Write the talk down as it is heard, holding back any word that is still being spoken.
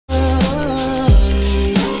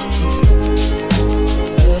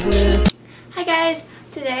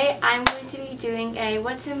doing a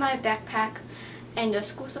what's in my backpack and a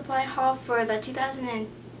school supply haul for the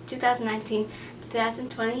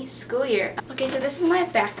 2019-2020 school year. Okay, so this is my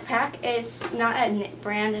backpack. It's not a knit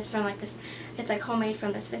brand. It's from like this. It's like homemade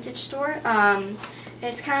from this vintage store.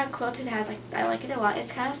 It's kind of quilted. It has like, I like it a lot.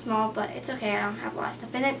 It's kind of small, but it's okay. I don't have a lot of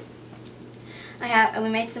stuff in it. We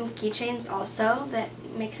made some keychains also that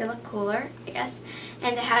makes it look cooler, I guess.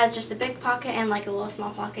 And it has just a big pocket and like a little small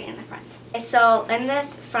pocket in the front. So in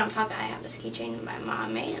this front pocket I have this keychain my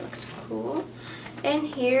mom made. It looks cool. In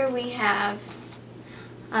here we have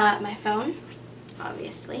my phone,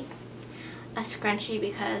 obviously. A scrunchie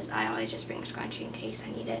because I always just bring a scrunchie in case I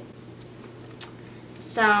need it.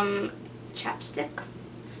 Some chapstick.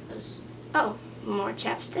 Oh, more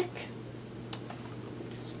chapstick.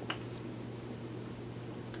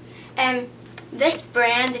 And this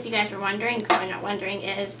brand, if you guys were wondering, probably not wondering,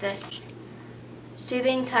 is this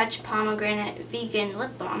Soothing Touch Pomegranate Vegan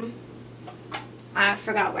Lip Balm. I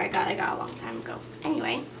forgot where I got it. I got it a long time ago.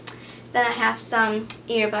 Anyway, then I have some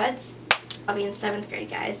earbuds. I'll be in 7th grade,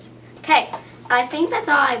 guys. Okay, I think that's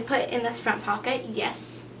all I put in this front pocket.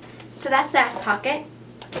 Yes. So that's that pocket.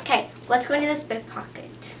 Okay, let's go into this big pocket.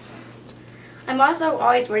 I'm also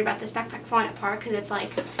always worried about this backpack falling apart because it's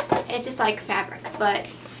just like fabric, but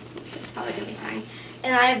it's probably going to be fine.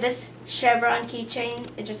 And I have this chevron keychain.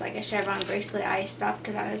 It's just like a chevron bracelet. I stopped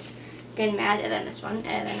because I was getting mad. And then this one.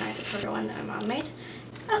 And then I have a shorter one that my mom made.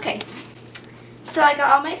 Okay. So I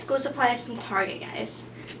got all my school supplies from Target, guys.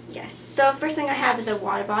 Yes. So first thing I have is a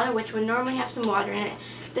water bottle, which would normally have some water in it.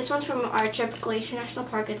 This one's from our trip, Glacier National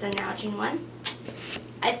Park. It's a Nalgene one.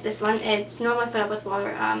 It's this one. It's normally filled up with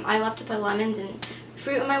water. I love to put lemons and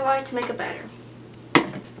fruit in my water to make it better.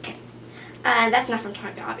 Okay. That's not from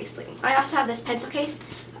Target, obviously. I also have this pencil case.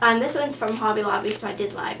 This one's from Hobby Lobby, so I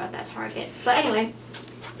did lie about that Target. But anyway,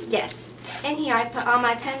 yes. In here I put all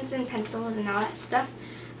my pens and pencils and all that stuff.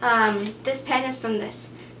 This pen is from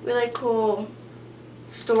this really cool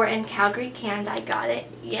store in Calgary, Canada. I got it.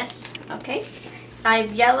 Yes. Okay. I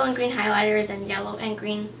have yellow and green highlighters and yellow and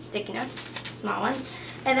green sticky notes, small ones.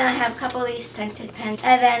 And then I have a couple of these scented pens.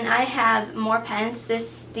 And then I have more pens,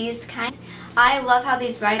 these kind. I love how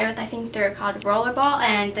these write with, I think they're called Rollerball,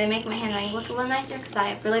 and they make my handwriting look a little nicer because I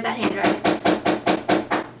have really bad handwriting.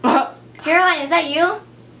 Caroline, is that you?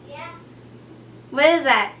 Yeah. What is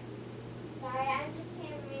that? Sorry, I'm just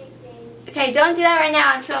handwriting things. Okay, don't do that right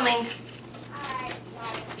now. I'm filming. Alright,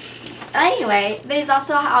 sorry. Anyway, these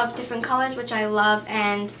also have different colors, which I love,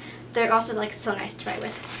 and they're also like so nice to write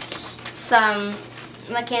with. Some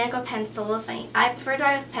mechanical pencils. I prefer to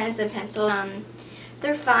write with pens and pencils.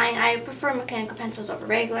 They're fine. I prefer mechanical pencils over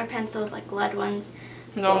regular pencils, like lead ones.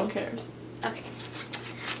 No one cares. Okay.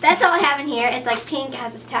 That's all I have in here. It's like pink. It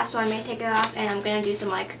has this tassel. I may take it off, and I'm going to do some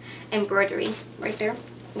like embroidery right there,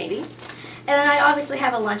 maybe. And then I obviously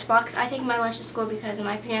have a lunchbox. I take my lunch to school because in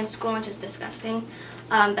my opinion, school lunch is disgusting.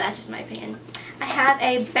 But that's just my opinion. I have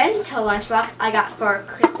a bento lunchbox I got for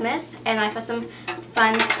Christmas, and I put some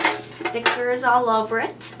fun stickers all over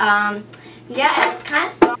it. Yeah, it's kind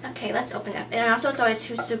of small. Okay, let's open it up. And also, it's always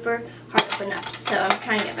super hard to open up, so I'm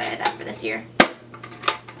trying to get better at that for this year.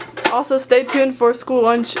 Also, stay tuned for school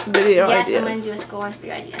lunch video ideas. Yes, I'm going to do a school lunch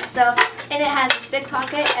video ideas. So, and it has this big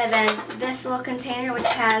pocket, and then this little container,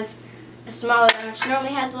 which has a smaller one, which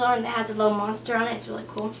normally has a little, and it has a little monster on it. It's really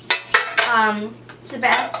cool. So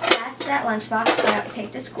that's that lunchbox that I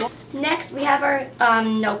take to school. Next, we have our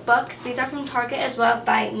notebooks. These are from Target as well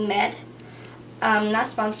by Med. Not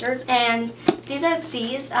sponsored. And these are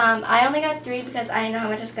these. I only got 3 because I didn't know how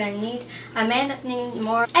much I was going to need. I may end up needing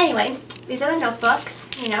more. Anyway, these are the notebooks,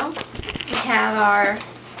 you know. We have our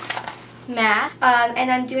math.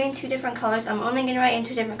 And I'm doing 2 different colors. I'm only going to write in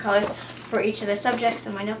 2 different colors for each of the subjects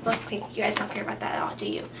in my notebook. I think you guys don't care about that at all, do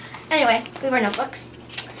you? Anyway, we have our notebooks.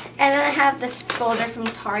 And then I have this folder from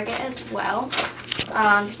Target as well.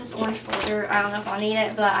 Just this orange folder. I don't know if I'll need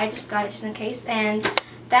it, but I just got it just in case. And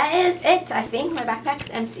that is it, I think. My backpack's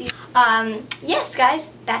empty. Yes,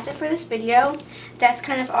 guys, that's it for this video. That's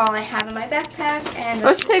kind of all I have in my backpack. And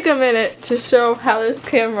let's take a minute to show how this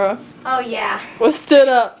camera was stood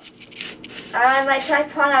up. My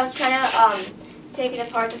tripod, I was trying to take it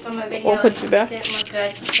apart to film a video. We'll put you back. It didn't look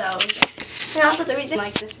good, so yes. And also the reason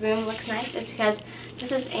like this room looks nice is because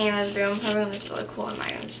this is Anna's room. Her room is really cool and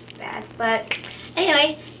my room is just bad. But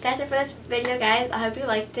anyway, that's it for this video, guys. I hope you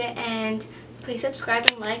liked it, and please subscribe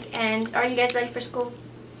and like. And are you guys ready for school?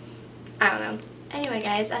 I don't know. Anyway,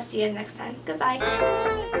 guys, I'll see you guys next time. Goodbye.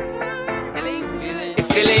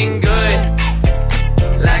 Feeling good,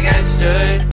 like I should.